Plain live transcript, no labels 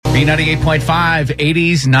B98.5,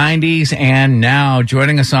 80s, 90s, and now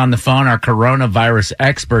joining us on the phone, our coronavirus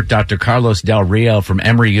expert, Dr. Carlos Del Rio from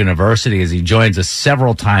Emory University, as he joins us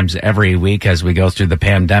several times every week as we go through the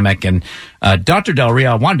pandemic. And Dr. Del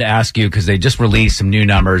Rio, I wanted to ask you, because they just released some new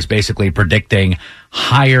numbers basically predicting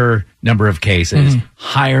higher number of cases,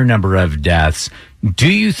 higher number of deaths. Do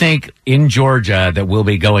you think in Georgia that we'll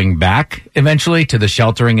be going back eventually to the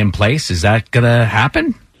sheltering in place? Is that going to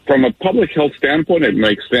happen? From a public health standpoint, it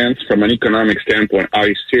makes sense. From an economic standpoint,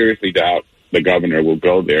 I seriously doubt the governor will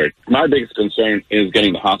go there. My biggest concern is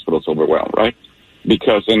getting the hospitals overwhelmed, right?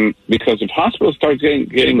 Because if hospitals start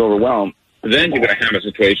getting overwhelmed, then you're going to have a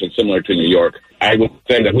situation similar to New York. I would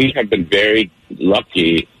say that we have been very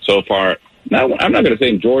lucky so far. Now, I'm not going to say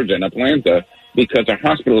in Georgia and Atlanta, because our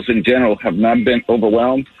hospitals in general have not been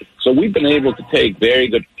overwhelmed. So we've been able to take very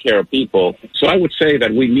good care of people. So I would say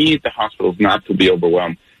that we need the hospitals not to be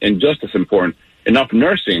overwhelmed. And just as important, enough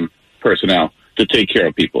nursing personnel to take care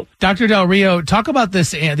of people. Dr. Del Rio, talk about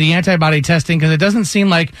this, the antibody testing, because it doesn't seem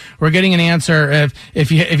like we're getting an answer.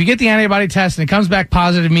 If you get the antibody test and it comes back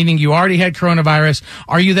positive, meaning you already had coronavirus,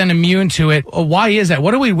 are you then immune to it? Why is that?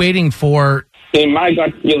 What are we waiting for? In my gut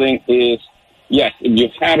feeling is, yes, if you've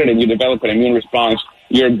had it and you develop an immune response,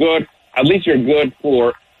 you're good. At least you're good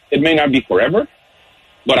for, it may not be forever,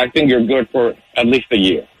 but I think you're good for at least a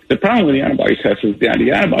year. The problem with the antibody test is that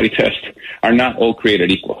the antibody tests are not all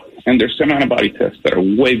created equal. And there's some antibody tests that are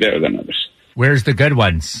way better than others. Where's the good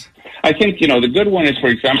ones? I think, the good one is, for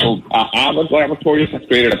example, Abbott Laboratories has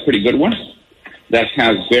created a pretty good one that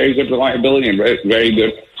has very good reliability and very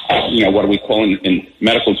good, what we call in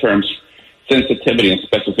medical terms, sensitivity and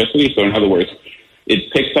specificity. So in other words,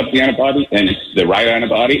 it picks up the antibody and it's the right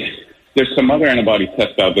antibody. There's some other antibody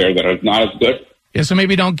tests out there that are not as good. Yeah, so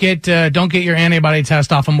maybe don't get your antibody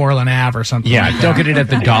test off of Moreland Ave or something. Yeah, like don't get it at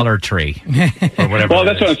the Dollar Tree or whatever. Well,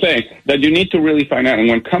 that's what I'm saying, that you need to really find out. And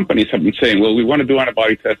when companies have been saying, well, we want to do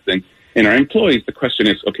antibody testing in our employees, the question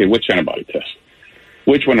is, okay, which antibody test?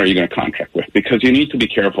 Which one are you going to contract with? Because you need to be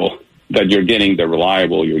careful that you're getting the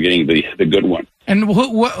reliable, you're getting the good one. And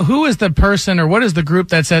who is the person, or what is the group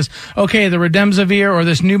that says, okay, the Remdesivir or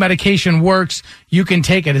this new medication works, you can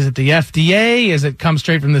take it? Is it the FDA? Is it come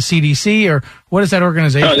straight from the CDC? Or what is that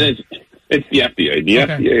organization? No, it's the FDA. The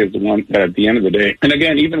FDA is the one that at the end of the day, and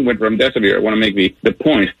again, even with Remdesivir, I want to make the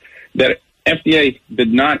point that FDA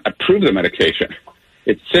did not approve the medication.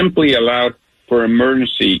 It simply allowed for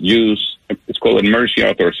emergency use. It's called emergency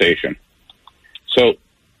authorization. So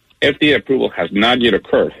FDA approval has not yet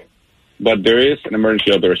occurred, but there is an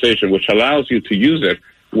emergency authorization which allows you to use it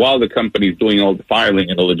while the company is doing all the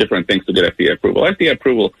filing and all the different things to get FDA approval. FDA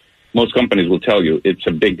approval, most companies will tell you it's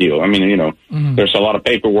a big deal. I mean, there's a lot of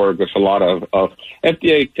paperwork. There's a lot of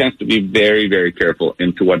FDA tends to be very, very careful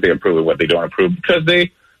into what they approve and what they don't approve because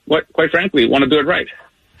they, quite frankly, want to do it right.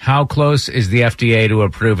 How close is the FDA to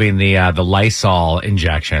approving the Lysol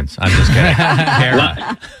injections? I'm just kidding.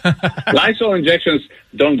 Lysol injections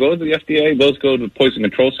don't go to the FDA. Those go to the Poison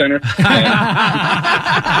Control Center.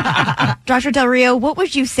 Dr. Del Rio, what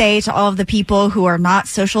would you say to all of the people who are not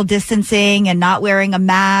social distancing and not wearing a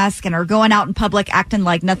mask and are going out in public acting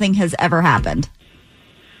like nothing has ever happened?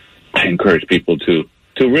 I encourage people to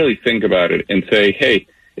really think about it and say, hey,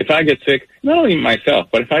 if I get sick, not only myself,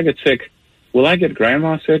 but if I get sick, will I get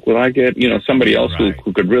grandma sick? Will I get, somebody else who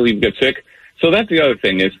could really get sick? So that's the other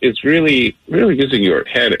thing is it's really, really using your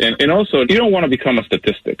head. And also, you don't want to become a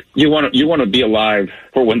statistic. You want to be alive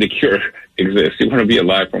for when the cure exists. You want to be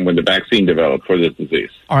alive from when the vaccine developed for this disease.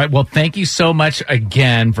 All right. Well, thank you so much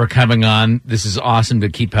again for coming on. This is awesome to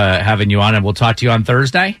keep having you on. And we'll talk to you on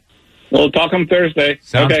Thursday. We'll talk on Thursday.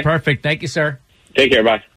 Sounds okay. Perfect. Thank you, sir. Take care. Bye.